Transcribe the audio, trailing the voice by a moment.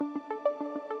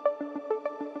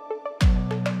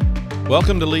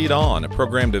Welcome to Lead On, a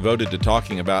program devoted to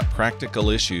talking about practical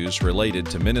issues related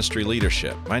to ministry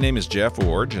leadership. My name is Jeff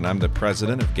Orge, and I'm the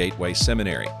president of Gateway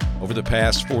Seminary. Over the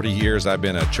past 40 years, I've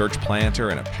been a church planter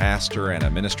and a pastor and a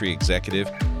ministry executive.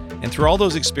 And through all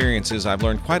those experiences, I've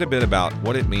learned quite a bit about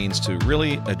what it means to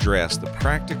really address the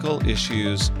practical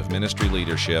issues of ministry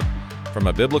leadership from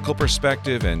a biblical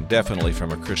perspective and definitely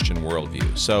from a Christian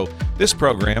worldview. So this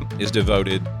program is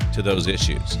devoted to those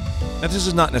issues. Now, this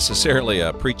is not necessarily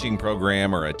a preaching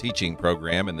program or a teaching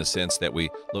program in the sense that we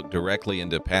look directly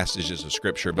into passages of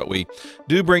Scripture, but we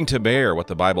do bring to bear what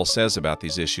the Bible says about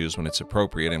these issues when it's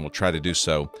appropriate, and we'll try to do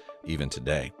so even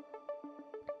today.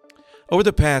 Over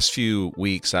the past few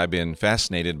weeks, I've been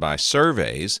fascinated by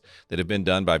surveys that have been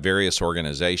done by various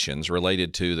organizations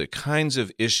related to the kinds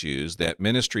of issues that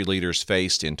ministry leaders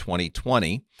faced in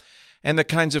 2020 and the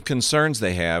kinds of concerns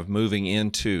they have moving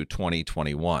into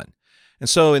 2021. And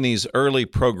so in these early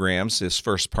programs, this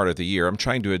first part of the year, I'm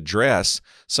trying to address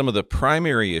some of the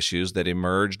primary issues that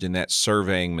emerged in that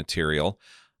surveying material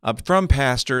from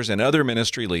pastors and other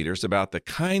ministry leaders about the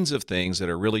kinds of things that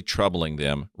are really troubling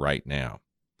them right now.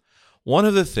 One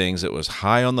of the things that was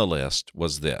high on the list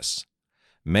was this: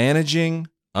 managing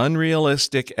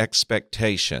unrealistic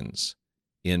expectations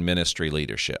in ministry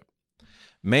leadership.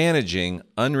 Managing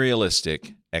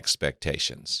unrealistic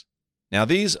expectations. Now,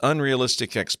 these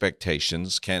unrealistic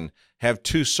expectations can have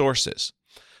two sources.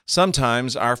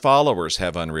 Sometimes our followers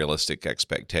have unrealistic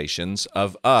expectations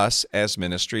of us as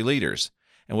ministry leaders,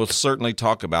 and we'll certainly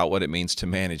talk about what it means to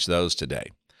manage those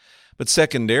today. But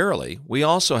secondarily, we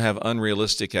also have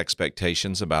unrealistic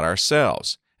expectations about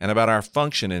ourselves and about our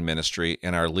function in ministry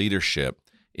and our leadership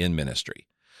in ministry.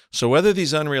 So whether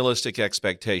these unrealistic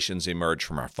expectations emerge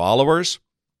from our followers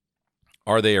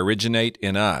or they originate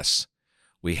in us,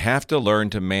 we have to learn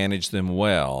to manage them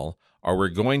well, or we're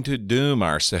going to doom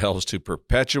ourselves to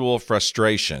perpetual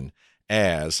frustration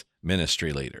as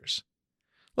ministry leaders.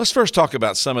 Let's first talk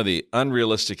about some of the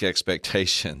unrealistic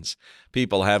expectations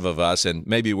people have of us and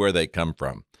maybe where they come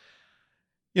from.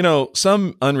 You know,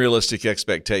 some unrealistic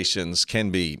expectations can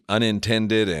be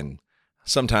unintended and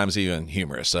sometimes even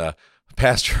humorous. A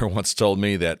pastor once told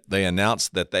me that they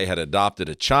announced that they had adopted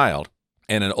a child,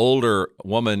 and an older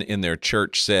woman in their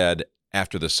church said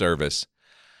after the service,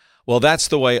 "Well, that's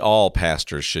the way all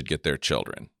pastors should get their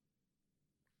children."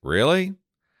 Really?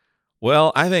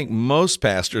 Well, I think most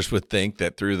pastors would think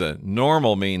that through the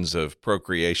normal means of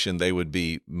procreation, they would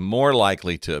be more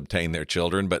likely to obtain their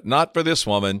children, but not for this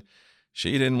woman.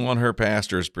 She didn't want her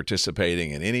pastors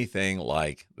participating in anything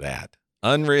like that.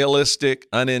 Unrealistic,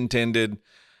 unintended,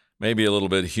 maybe a little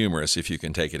bit humorous if you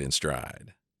can take it in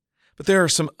stride. But there are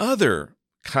some other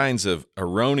kinds of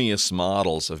erroneous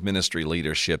models of ministry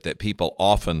leadership that people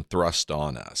often thrust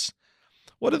on us.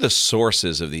 What are the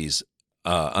sources of these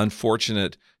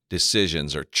unfortunate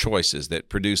decisions or choices that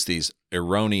produce these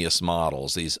erroneous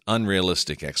models, these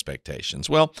unrealistic expectations?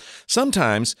 Well,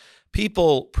 sometimes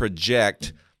people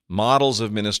project models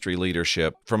of ministry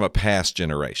leadership from a past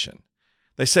generation.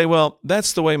 They say, well,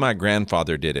 that's the way my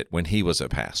grandfather did it when he was a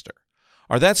pastor.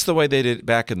 Or that's the way they did it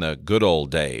back in the good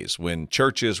old days when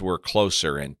churches were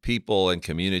closer and people and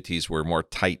communities were more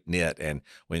tight-knit and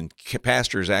when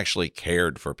pastors actually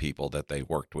cared for people that they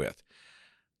worked with.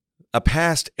 A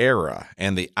past era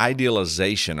and the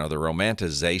idealization or the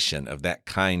romanticization of that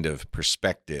kind of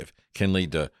perspective can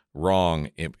lead to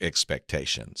wrong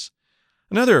expectations.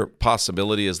 Another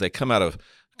possibility is they come out of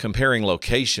comparing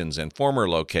locations and former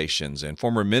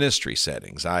ministry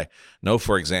settings. I know,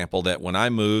 for example, that when I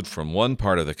moved from one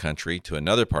part of the country to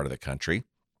another part of the country,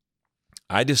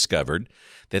 I discovered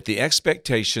that the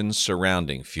expectations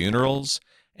surrounding funerals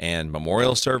and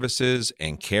memorial services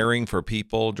and caring for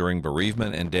people during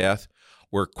bereavement and death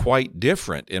were quite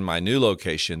different in my new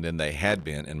location than they had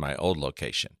been in my old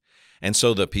location. And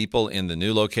so the people in the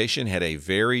new location had a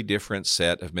very different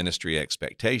set of ministry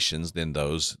expectations than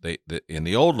those in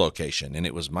the old location. And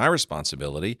it was my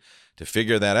responsibility to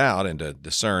figure that out and to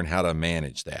discern how to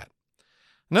manage that.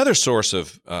 Another source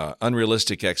of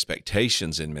unrealistic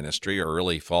expectations in ministry, or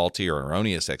really faulty or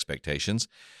erroneous expectations,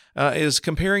 is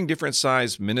comparing different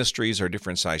size ministries or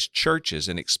different size churches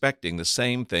and expecting the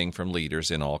same thing from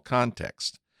leaders in all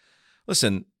contexts.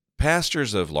 Listen,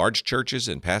 pastors of large churches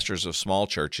and pastors of small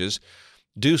churches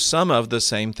do some of the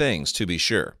same things, to be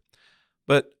sure.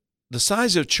 But the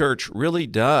size of church really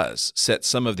does set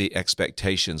some of the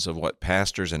expectations of what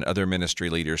pastors and other ministry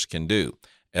leaders can do.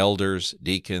 Elders,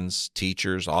 deacons,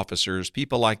 teachers, officers,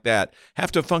 people like that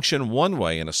have to function one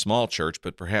way in a small church,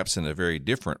 but perhaps in a very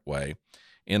different way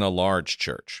in a large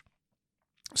church.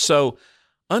 So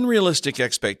Unrealistic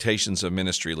expectations of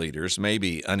ministry leaders may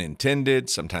be unintended,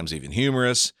 sometimes even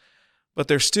humorous, but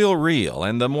they're still real,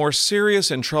 and the more serious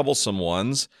and troublesome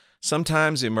ones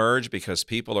sometimes emerge because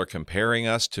people are comparing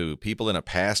us to people in a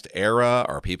past era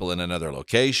or people in another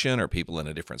location or people in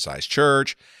a different size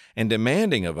church and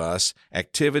demanding of us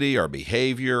activity or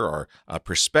behavior or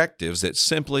perspectives that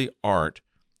simply aren't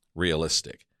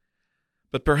realistic.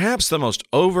 But perhaps the most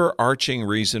overarching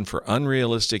reason for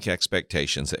unrealistic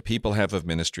expectations that people have of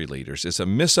ministry leaders is a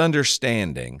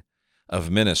misunderstanding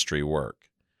of ministry work.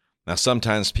 Now,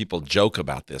 sometimes people joke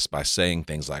about this by saying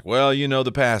things like, well, you know,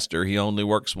 the pastor, he only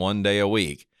works 1 day a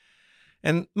week.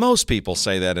 And most people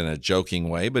say that in a joking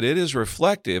way, but it is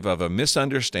reflective of a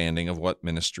misunderstanding of what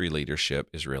ministry leadership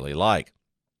is really like.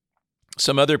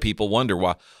 Some other people wonder,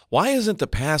 why isn't the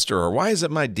pastor or why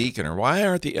isn't my deacon or why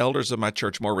aren't the elders of my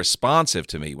church more responsive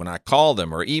to me when I call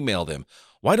them or email them?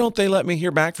 Why don't they let me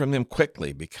hear back from them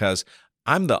quickly? Because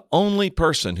I'm the only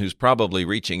person who's probably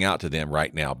reaching out to them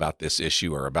right now about this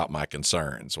issue or about my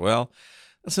concerns. Well,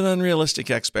 that's an unrealistic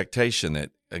expectation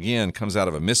that, again, comes out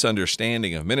of a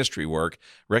misunderstanding of ministry work,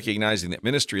 recognizing that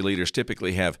ministry leaders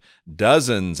typically have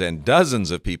dozens and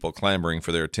dozens of people clamoring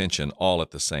for their attention all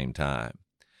at the same time.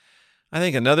 I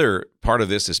think another part of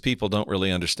this is people don't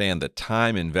really understand the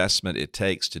time investment it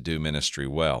takes to do ministry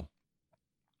well.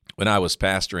 When I was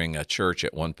pastoring a church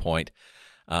at one point,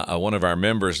 one of our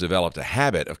members developed a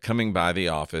habit of coming by the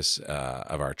office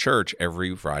of our church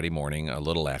every Friday morning a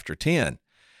little after 10.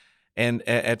 And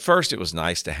at first, it was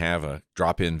nice to have a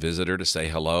drop-in visitor to say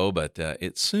hello, but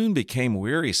it soon became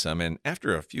wearisome. And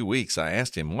after a few weeks, I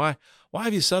asked him, why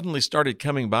have you suddenly started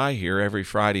coming by here every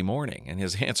Friday morning? And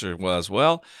his answer was,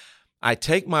 well, I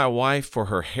take my wife for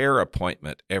her hair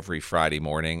appointment every Friday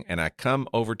morning, and I come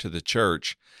over to the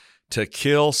church to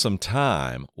kill some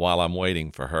time while I'm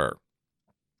waiting for her.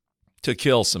 To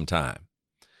kill some time.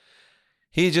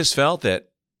 He just felt that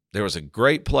there was a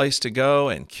great place to go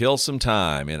and kill some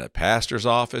time in a pastor's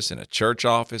office, in a church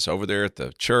office, over there at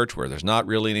the church where there's not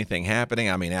really anything happening.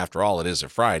 I mean, after all, it is a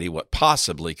Friday. What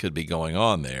possibly could be going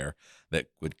on there that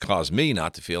would cause me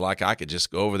not to feel like I could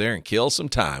just go over there and kill some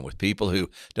time with people who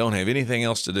don't have anything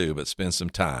else to do but spend some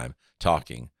time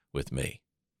talking with me?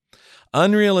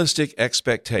 Unrealistic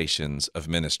expectations of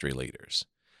ministry leaders.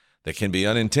 They can be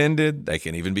unintended. They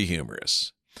can even be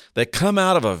humorous. They come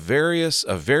out of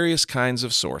various kinds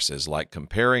of sources, like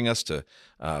comparing us to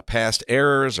past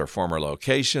eras or former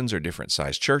locations or different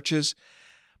sized churches.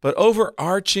 But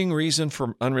overarching reason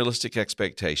for unrealistic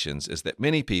expectations is that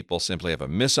many people simply have a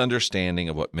misunderstanding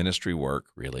of what ministry work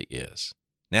really is.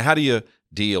 Now, how do you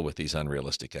deal with these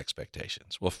unrealistic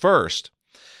expectations? Well, first,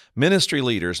 ministry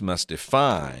leaders must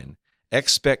define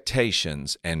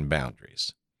expectations and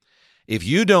boundaries. If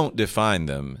you don't define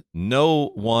them, no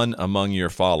one among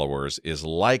your followers is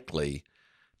likely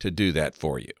to do that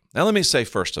for you. Now, let me say,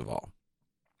 first of all,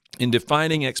 in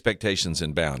defining expectations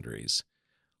and boundaries,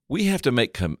 we have to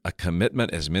make a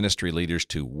commitment as ministry leaders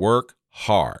to work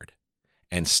hard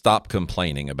and stop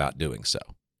complaining about doing so.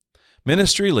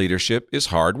 Ministry leadership is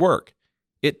hard work.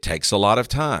 It takes a lot of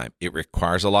time. It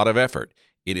requires a lot of effort.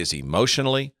 It is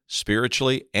emotionally,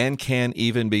 spiritually, and can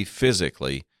even be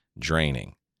physically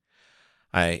draining.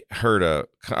 I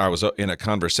was in a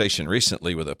conversation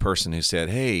recently with a person who said,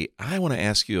 hey, I want to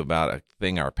ask you about a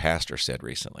thing our pastor said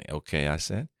recently. Okay, I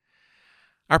said.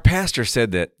 Our pastor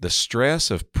said that the stress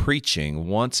of preaching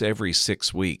once every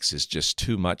 6 weeks is just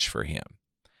too much for him.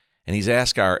 And he's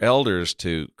asked our elders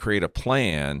to create a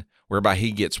plan whereby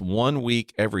he gets 1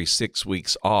 week every 6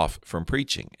 weeks off from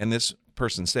preaching. And this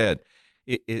person said,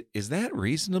 is that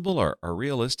reasonable or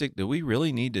realistic? Do we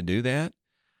really need to do that?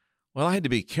 Well, I had to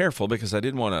be careful because I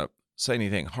didn't want to say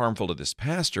anything harmful to this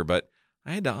pastor, but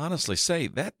I had to honestly say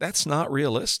that's not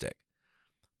realistic.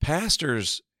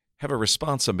 Pastors have a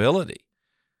responsibility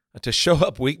to show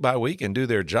up week by week and do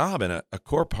their job, and a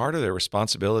core part of their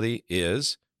responsibility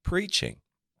is preaching.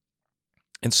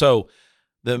 And so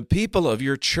the people of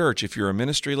your church, if you're a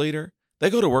ministry leader, they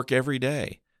go to work every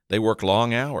day. They work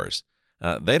long hours.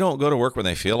 They don't go to work when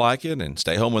they feel like it and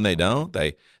stay home when they don't.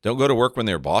 They don't go to work when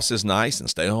their boss is nice and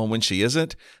stay home when she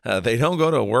isn't. They don't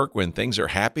go to work when things are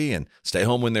happy and stay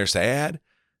home when they're sad.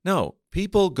 No,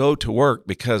 people go to work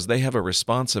because they have a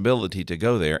responsibility to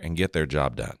go there and get their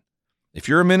job done. If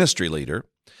you're a ministry leader,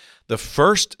 the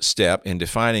first step in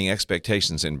defining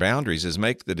expectations and boundaries is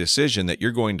make the decision that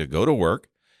you're going to go to work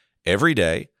every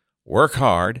day, work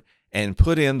hard, and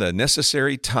put in the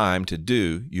necessary time to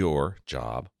do your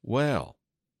job well.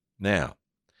 Now,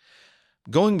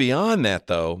 going beyond that,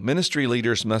 though, ministry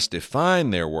leaders must define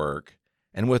their work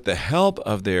and with the help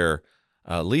of their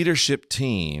leadership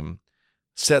team,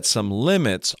 set some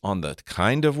limits on the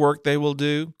kind of work they will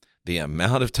do, the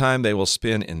amount of time they will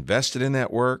spend invested in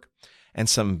that work, and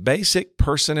some basic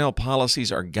personnel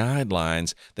policies or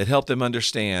guidelines that help them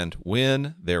understand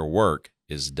when their work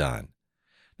is done.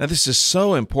 Now, this is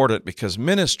so important because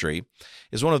ministry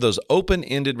is one of those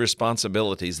open-ended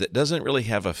responsibilities that doesn't really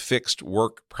have a fixed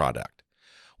work product.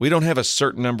 We don't have a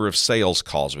certain number of sales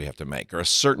calls we have to make or a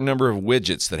certain number of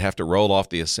widgets that have to roll off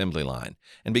the assembly line.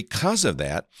 And because of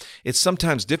that, it's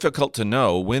sometimes difficult to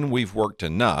know when we've worked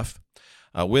enough,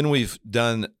 when we've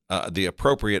done the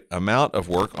appropriate amount of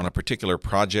work on a particular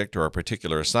project or a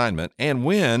particular assignment, and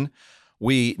when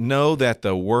we know that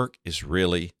the work is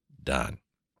really done.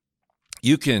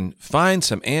 You can find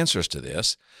some answers to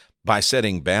this by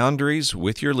setting boundaries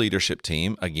with your leadership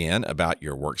team, again, about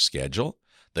your work schedule,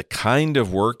 the kind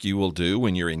of work you will do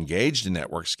when you're engaged in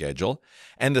that work schedule,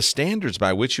 and the standards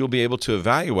by which you'll be able to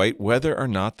evaluate whether or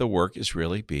not the work is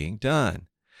really being done.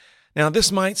 Now,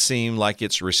 this might seem like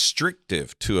it's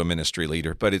restrictive to a ministry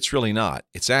leader, but it's really not.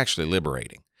 It's actually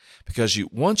liberating. Because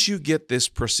once you get these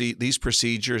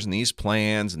procedures and these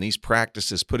plans and these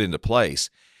practices put into place,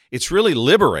 it's really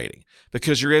liberating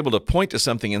because you're able to point to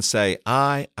something and say,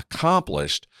 I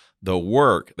accomplished the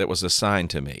work that was assigned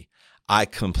to me. I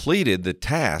completed the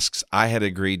tasks I had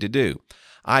agreed to do.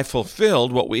 I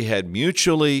fulfilled what we had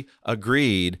mutually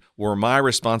agreed were my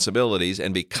responsibilities,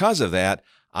 and because of that,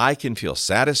 I can feel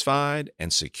satisfied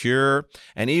and secure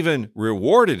and even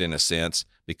rewarded in a sense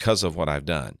because of what I've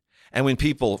done. And when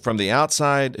people from the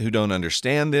outside who don't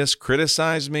understand this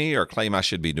criticize me or claim I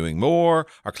should be doing more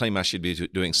or claim I should be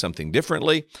doing something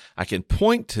differently, I can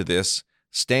point to this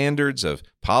standards of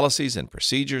policies and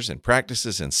procedures and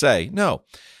practices and say, no,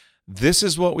 this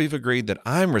is what we've agreed that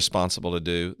I'm responsible to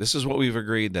do. This is what we've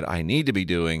agreed that I need to be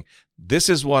doing. This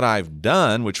is what I've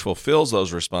done, which fulfills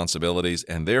those responsibilities,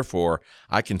 and therefore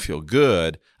I can feel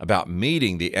good about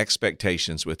meeting the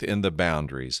expectations within the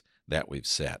boundaries that we've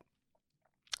set.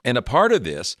 And a part of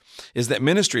this is that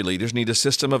ministry leaders need a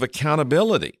system of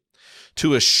accountability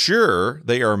to assure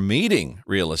they are meeting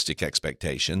realistic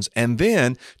expectations and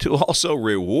then to also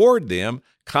reward them,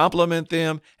 compliment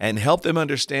them, and help them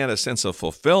understand a sense of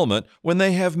fulfillment when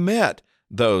they have met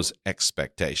those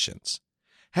expectations.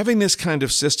 Having this kind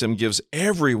of system gives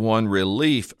everyone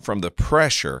relief from the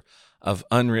pressure of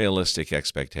unrealistic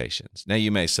expectations. Now,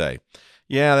 you may say,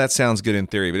 yeah, that sounds good in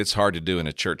theory, but it's hard to do in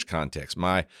a church context.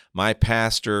 My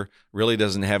pastor really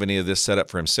doesn't have any of this set up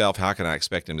for himself. How can I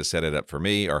expect him to set it up for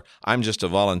me? Or I'm just a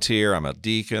volunteer. I'm a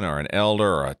deacon or an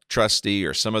elder or a trustee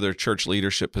or some other church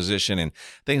leadership position, and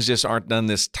things just aren't done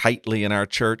this tightly in our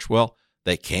church. Well,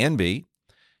 they can be.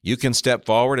 You can step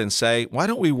forward and say, why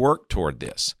don't we work toward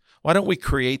this? Why don't we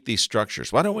create these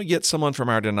structures? Why don't we get someone from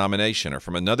our denomination or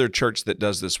from another church that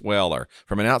does this well or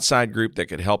from an outside group that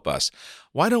could help us?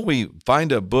 Why don't we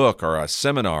find a book or a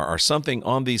seminar or something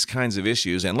on these kinds of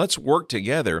issues, and let's work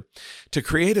together to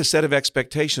create a set of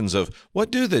expectations of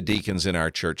what do the deacons in our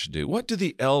church do? What do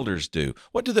the elders do?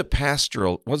 What does the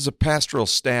pastoral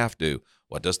staff do?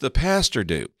 What does the pastor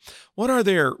do? What are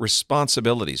their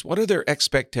responsibilities? What are their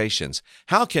expectations?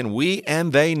 How can we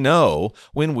and they know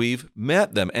when we've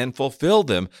met them and fulfilled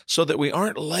them so that we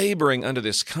aren't laboring under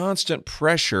this constant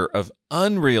pressure of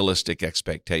unrealistic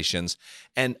expectations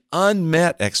and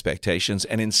unmet expectations,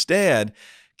 and instead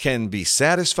can be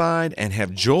satisfied and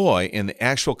have joy in the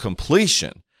actual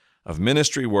completion of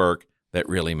ministry work that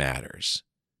really matters?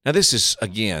 Now, this is,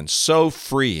 again, so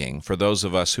freeing for those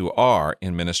of us who are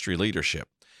in ministry leadership.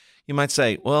 You might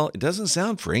say, well, it doesn't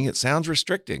sound freeing. It sounds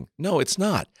restricting. No, it's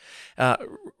not.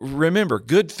 Remember,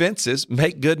 good fences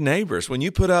make good neighbors. When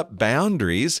you put up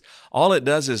boundaries, all it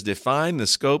does is define the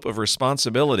scope of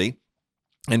responsibility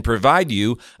and provide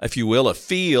you, if you will, a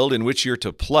field in which you're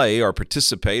to play or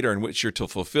participate or in which you're to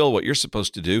fulfill what you're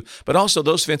supposed to do. But also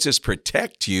those fences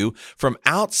protect you from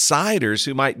outsiders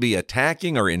who might be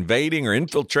attacking or invading or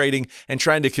infiltrating and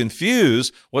trying to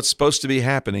confuse what's supposed to be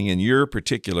happening in your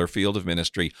particular field of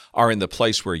ministry or in the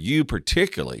place where you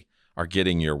particularly are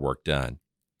getting your work done.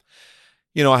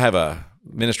 You know, I have a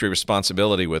ministry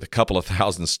responsibility with a couple of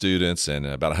thousand students and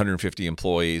about 150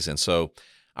 employees, and so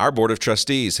our Board of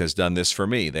Trustees has done this for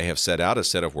me. They have set out a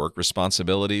set of work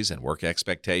responsibilities and work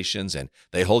expectations, and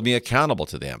they hold me accountable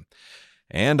to them.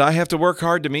 And I have to work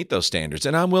hard to meet those standards,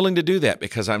 and I'm willing to do that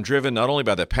because I'm driven not only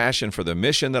by the passion for the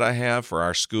mission that I have for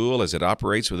our school as it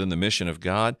operates within the mission of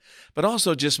God, but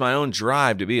also just my own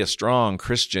drive to be a strong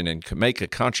Christian and make a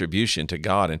contribution to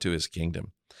God and to His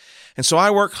kingdom. And so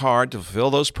I work hard to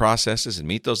fulfill those processes and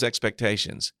meet those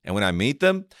expectations. And when I meet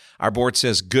them, our board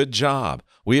says, good job.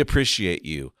 We appreciate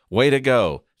you. Way to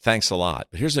go. Thanks a lot.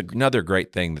 But here's another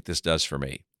great thing that this does for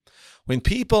me. When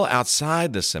people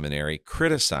outside the seminary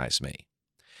criticize me,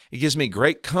 it gives me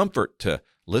great comfort to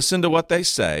listen to what they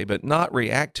say, but not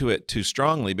react to it too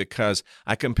strongly, because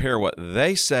I compare what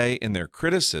they say in their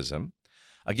criticism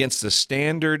against the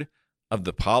standard of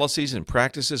the policies and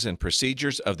practices and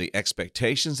procedures of the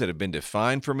expectations that have been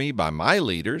defined for me by my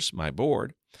leaders, my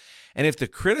board. And if the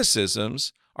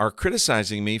criticisms are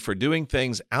criticizing me for doing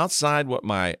things outside what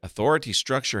my authority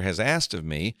structure has asked of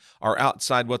me, or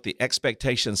outside what the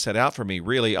expectations set out for me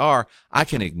really are, I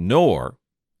can ignore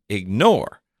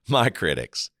my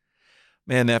critics.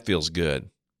 Man, that feels good.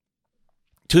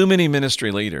 Too many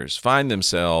ministry leaders find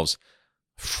themselves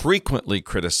frequently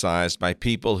criticized by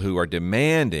people who are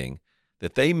demanding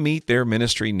that they meet their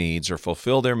ministry needs or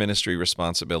fulfill their ministry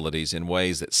responsibilities in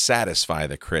ways that satisfy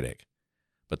the critic.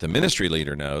 But the ministry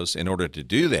leader knows in order to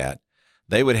do that,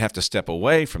 they would have to step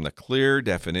away from the clear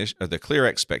definition or the clear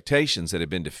expectations that have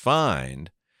been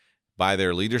defined by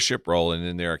their leadership role and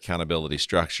in their accountability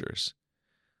structures.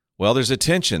 Well, there's a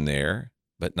tension there,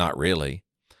 but not really.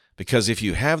 Because if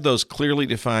you have those clearly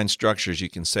defined structures, you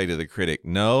can say to the critic,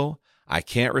 no, I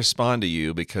can't respond to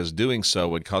you because doing so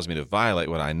would cause me to violate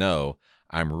what I know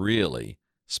I'm really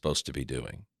supposed to be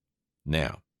doing.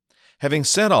 Now, having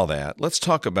said all that, let's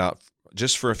talk about,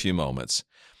 just for a few moments,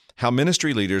 how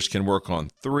ministry leaders can work on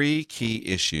 3 key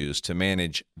issues to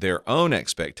manage their own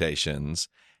expectations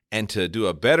and to do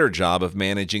a better job of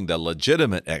managing the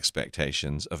legitimate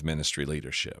expectations of ministry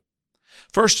leadership.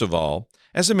 First of all,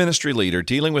 as a ministry leader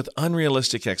dealing with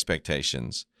unrealistic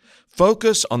expectations,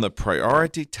 focus on the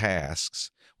priority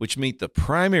tasks which meet the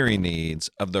primary needs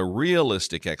of the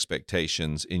realistic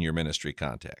expectations in your ministry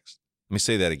context. Let me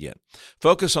say that again.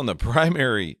 Focus on the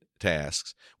primary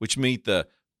tasks which meet the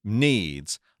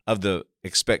needs of the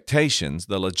expectations,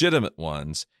 the legitimate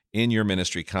ones, in your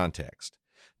ministry context.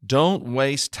 Don't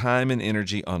waste time and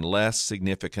energy on less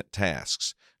significant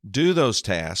tasks. Do those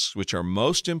tasks which are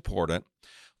most important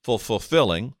for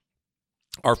fulfilling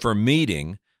or for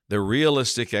meeting the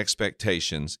realistic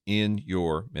expectations in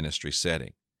your ministry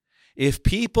setting. If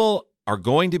people are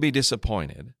going to be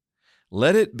disappointed,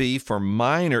 let it be for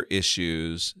minor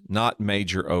issues, not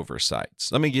major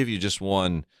oversights. Let me give you just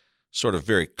one sort of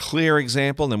very clear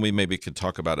example, and then we maybe could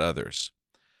talk about others.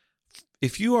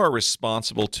 If you are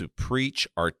responsible to preach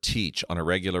or teach on a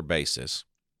regular basis,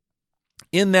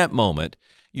 in that moment,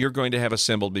 you're going to have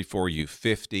assembled before you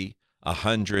 50,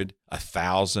 100,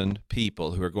 1,000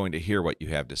 people who are going to hear what you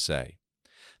have to say.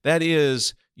 That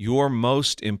is your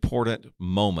most important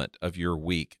moment of your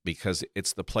week because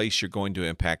it's the place you're going to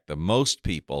impact the most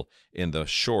people in the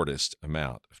shortest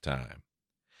amount of time.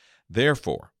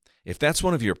 Therefore, if that's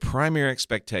one of your primary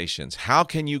expectations, how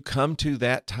can you come to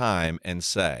that time and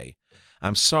say,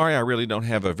 I'm sorry I really don't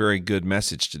have a very good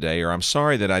message today, or I'm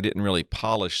sorry that I didn't really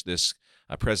polish this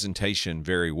presentation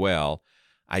very well.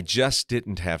 I just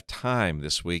didn't have time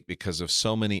this week because of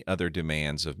so many other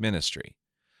demands of ministry.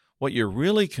 What you're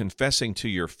really confessing to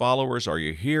your followers or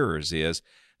your hearers is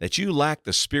that you lack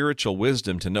the spiritual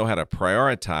wisdom to know how to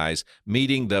prioritize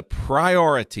meeting the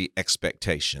priority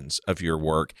expectations of your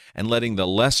work and letting the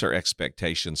lesser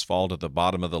expectations fall to the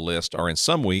bottom of the list, or in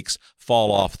some weeks,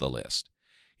 fall off the list.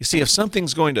 You see, if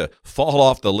something's going to fall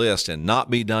off the list and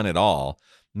not be done at all,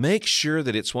 make sure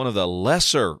that it's one of the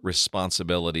lesser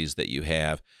responsibilities that you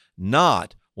have,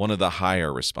 not one of the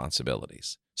higher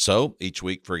responsibilities. So each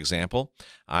week, for example,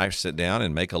 I sit down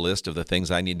and make a list of the things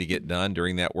I need to get done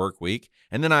during that work week,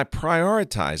 and then I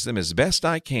prioritize them as best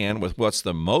I can with what's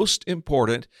the most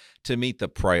important to meet the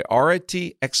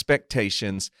priority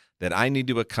expectations that I need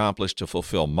to accomplish to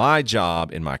fulfill my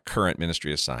job in my current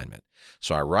ministry assignment.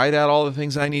 So I write out all the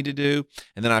things I need to do,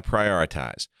 and then I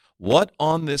prioritize. What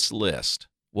on this list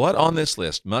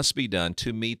must be done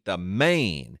to meet the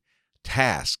main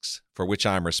tasks for which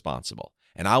I'm responsible?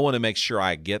 And I want to make sure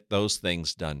I get those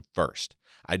things done first.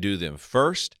 I do them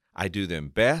first. I do them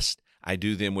best. I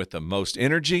do them with the most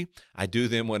energy. I do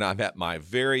them when I'm at my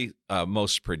very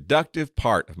most productive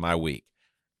part of my week.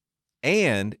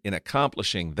 And in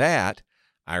accomplishing that,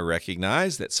 I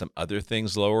recognize that some other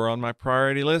things lower on my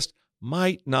priority list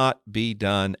might not be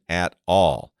done at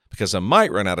all, because I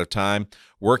might run out of time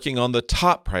working on the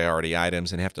top priority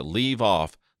items and have to leave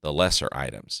off the lesser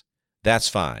items. That's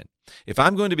fine. If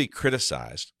I'm going to be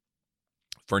criticized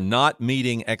for not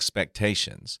meeting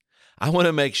expectations, I want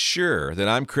to make sure that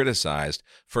I'm criticized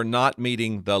for not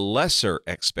meeting the lesser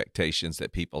expectations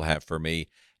that people have for me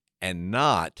and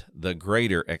not the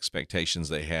greater expectations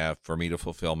they have for me to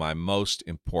fulfill my most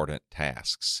important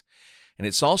tasks. And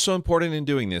it's also important in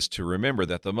doing this to remember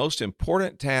that the most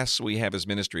important tasks we have as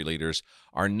ministry leaders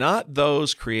are not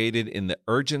those created in the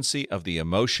urgency of the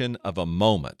emotion of a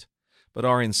moment, but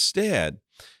are instead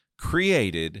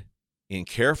created in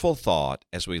careful thought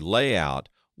as we lay out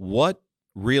what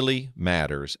really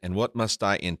matters and what must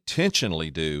I intentionally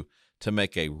do to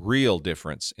make a real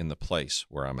difference in the place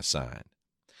where I'm assigned.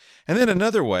 And then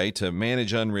another way to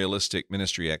manage unrealistic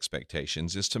ministry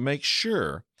expectations is to make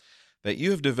sure that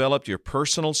you have developed your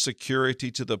personal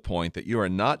security to the point that you are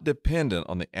not dependent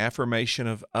on the affirmation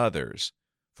of others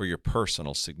for your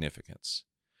personal significance.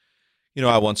 You know,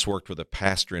 I once worked with a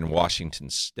pastor in Washington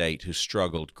State who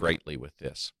struggled greatly with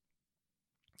this.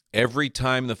 Every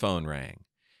time the phone rang,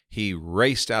 he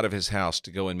raced out of his house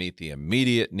to go and meet the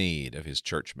immediate need of his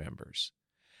church members.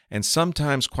 And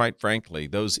sometimes, quite frankly,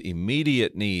 those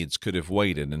immediate needs could have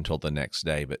waited until the next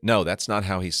day. But no, that's not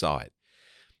how he saw it.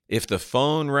 If the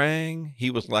phone rang,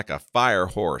 he was like a fire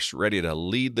horse ready to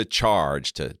lead the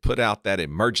charge to put out that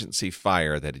emergency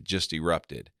fire that had just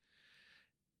erupted.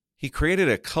 He created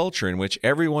a culture in which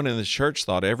everyone in the church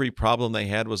thought every problem they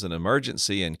had was an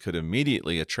emergency and could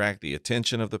immediately attract the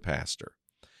attention of the pastor.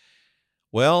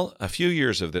 Well, a few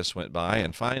years of this went by,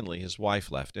 and finally his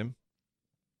wife left him.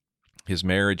 His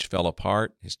marriage fell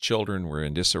apart. His children were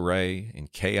in disarray, in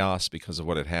chaos because of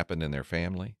what had happened in their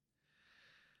family.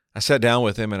 I sat down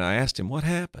with him and I asked him what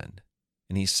happened.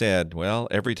 And he said, well,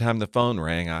 every time the phone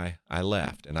rang, I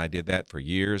left. And I did that for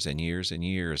years and years and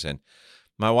years. And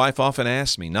my wife often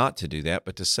asked me not to do that,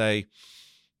 but to say,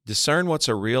 discern what's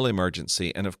a real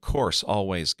emergency and, of course,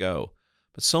 always go.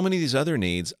 But so many of these other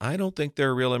needs, I don't think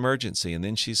they're a real emergency. And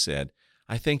then she said,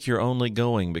 I think you're only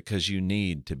going because you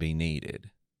need to be needed.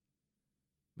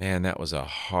 Man, that was a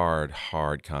hard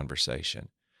conversation.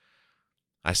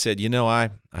 I said, you know,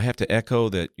 I have to echo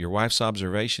that your wife's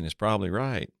observation is probably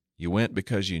right. You went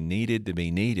because you needed to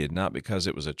be needed, not because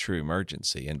it was a true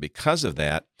emergency. And because of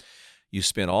that, you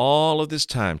spent all of this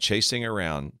time chasing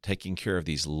around, taking care of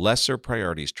these lesser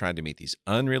priorities, trying to meet these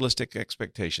unrealistic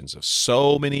expectations of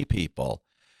so many people,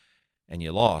 and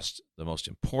you lost the most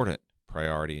important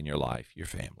priority in your life, your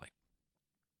family.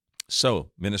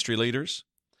 So, ministry leaders,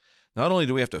 not only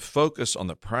do we have to focus on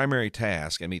the primary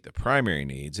task and meet the primary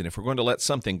needs, and if we're going to let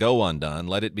something go undone,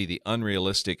 let it be the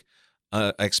unrealistic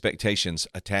expectations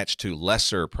attached to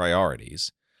lesser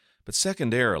priorities. But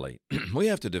secondarily, we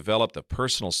have to develop the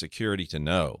personal security to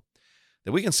know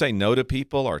that we can say no to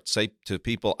people or say to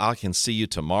people, I can see you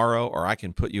tomorrow or I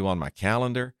can put you on my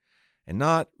calendar, and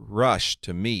not rush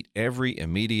to meet every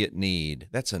immediate need.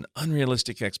 That's an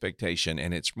unrealistic expectation,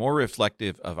 and it's more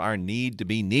reflective of our need to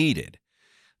be needed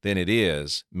than it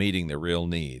is meeting the real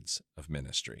needs of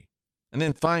ministry. And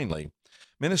then finally,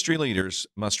 ministry leaders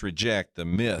must reject the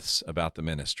myths about the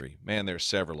ministry. Man, there's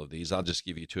several of these. I'll just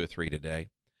give you 2 or 3 today.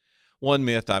 One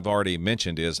myth I've already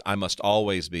mentioned is I must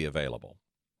always be available.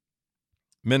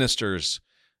 Ministers,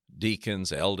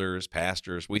 deacons, elders,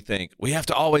 pastors, we think we have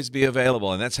to always be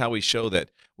available, and that's how we show that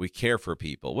we care for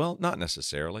people. Well, not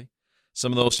necessarily.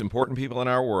 Some of the most important people in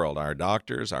our world, our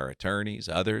doctors, our attorneys,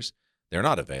 others, they're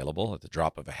not available at the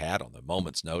drop of a hat on the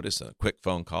moment's notice, a quick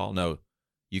phone call. No,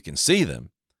 you can see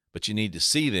them, but you need to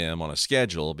see them on a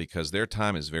schedule because their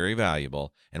time is very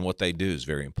valuable and what they do is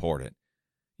very important.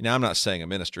 Now, I'm not saying a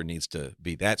minister needs to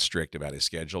be that strict about his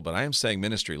schedule, but I am saying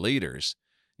ministry leaders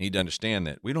need to understand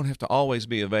that we don't have to always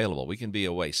be available. We can be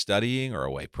away studying or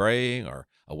away praying or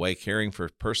away caring for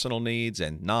personal needs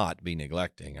and not be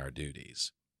neglecting our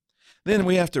duties. Then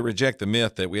we have to reject the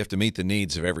myth that we have to meet the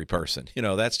needs of every person. You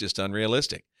know, that's just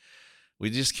unrealistic. We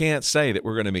just can't say that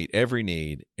we're going to meet every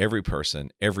need, every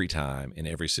person, every time, in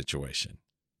every situation.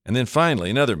 And then finally,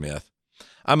 another myth,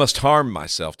 I must harm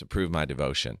myself to prove my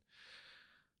devotion.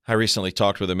 I recently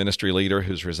talked with a ministry leader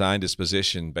who's resigned his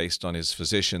position based on his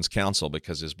physician's counsel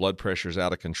because his blood pressure's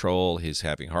out of control, he's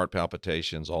having heart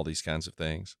palpitations, all these kinds of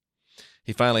things.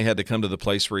 He finally had to come to the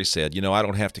place where he said, you know, I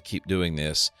don't have to keep doing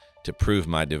this to prove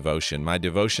my devotion. My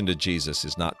devotion to Jesus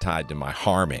is not tied to my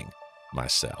harming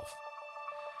myself.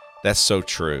 That's so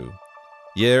true.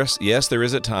 Yes, there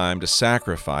is a time to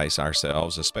sacrifice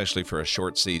ourselves, especially for a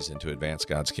short season, to advance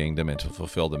God's kingdom and to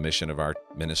fulfill the mission of our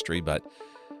ministry, but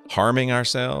harming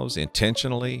ourselves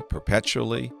intentionally,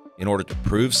 perpetually, in order to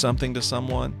prove something to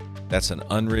someone, that's an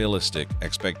unrealistic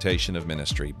expectation of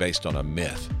ministry based on a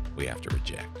myth we have to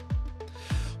reject.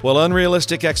 Well,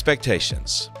 unrealistic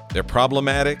expectations, they're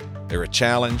problematic, they're a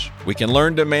challenge. We can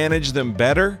learn to manage them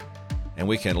better, and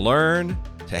we can learn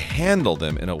to handle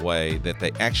them in a way that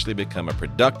they actually become a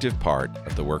productive part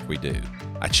of the work we do.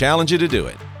 I challenge you to do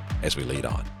it as we lead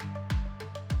on.